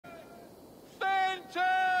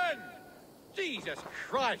Jesus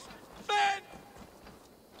Christ! Ben!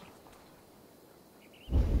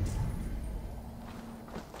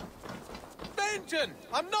 Benton!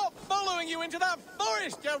 I'm not following you into that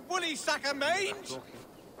forest, you woolly sack of mange!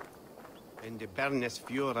 En de bernes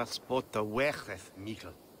fjora spot de wegeth,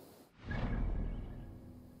 Mikkel.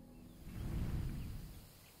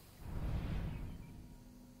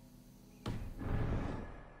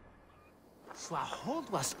 Hold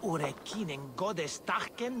was ure kinen godes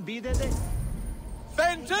tachen bidede?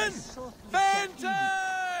 Fenton!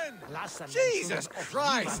 Fenton! Jesus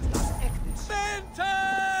Christ!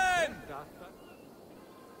 Fenton!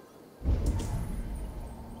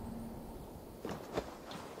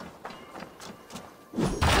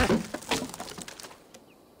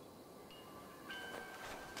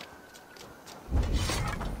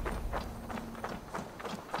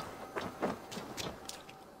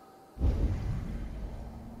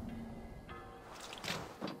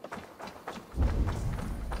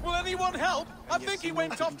 Will anyone help? I think he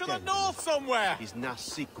went off to the north somewhere. Is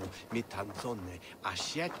nasiku mitanzone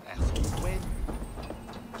ashet echwen.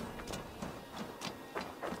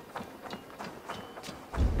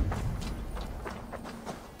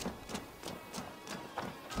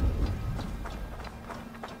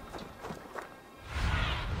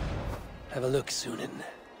 Have a look, Sunan.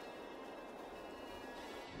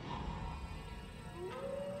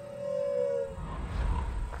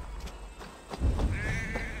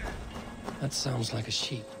 That sounds like a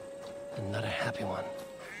sheep, and not a happy one.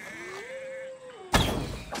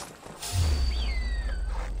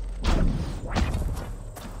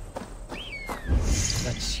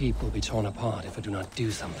 That sheep will be torn apart if I do not do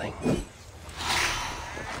something.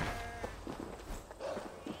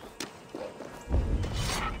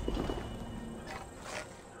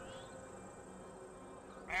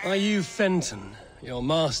 Are you Fenton? Your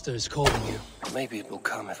master is calling you. Maybe it will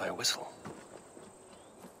come if I whistle.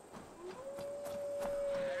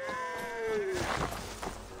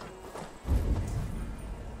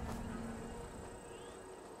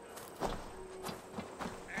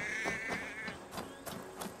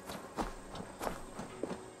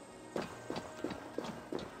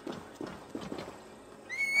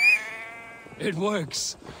 It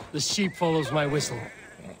works. The sheep follows my whistle.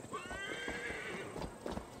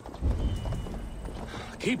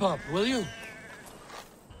 Keep up, will you?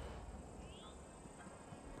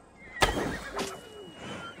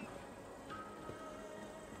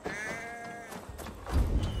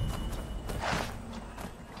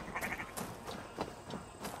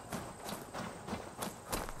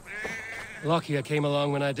 Lucky I came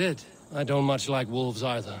along when I did. I don't much like wolves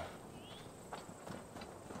either.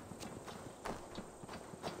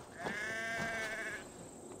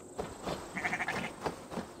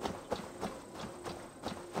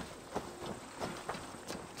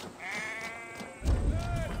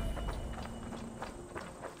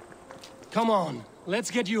 Come on, let's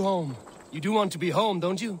get you home. You do want to be home,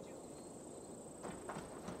 don't you?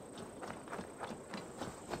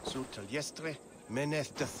 Sutel yestre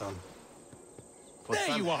meneth de thon.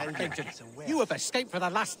 There you are, Benton. You have escaped for the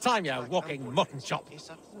last time, you walking mutton chop.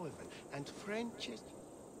 And French is...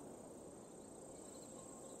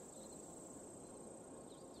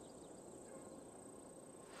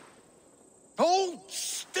 Hold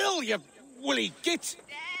still, you woolly git!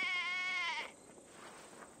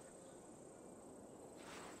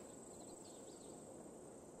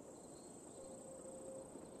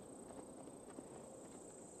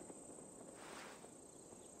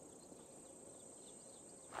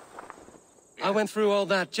 I went through all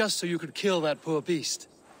that just so you could kill that poor beast.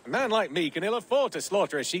 A man like me can ill afford to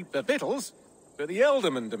slaughter a sheep for victuals, but the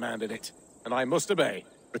Elderman demanded it, and I must obey.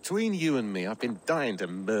 Between you and me, I've been dying to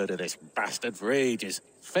murder this bastard for ages.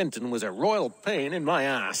 Fenton was a royal pain in my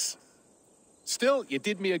ass. Still, you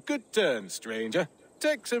did me a good turn, stranger.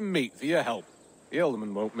 Take some meat for your help. The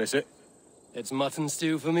Elderman won't miss it. It's mutton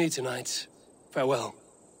stew for me tonight. Farewell.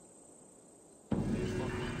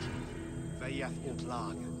 Vejaf und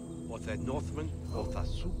Lager. Wat de Northmen of the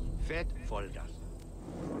soep vet volgas.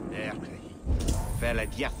 Erkehi. Vele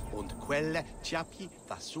dief und quelle chapi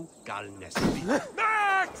vasu galnes.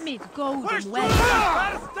 Mid golden way.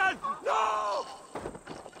 No!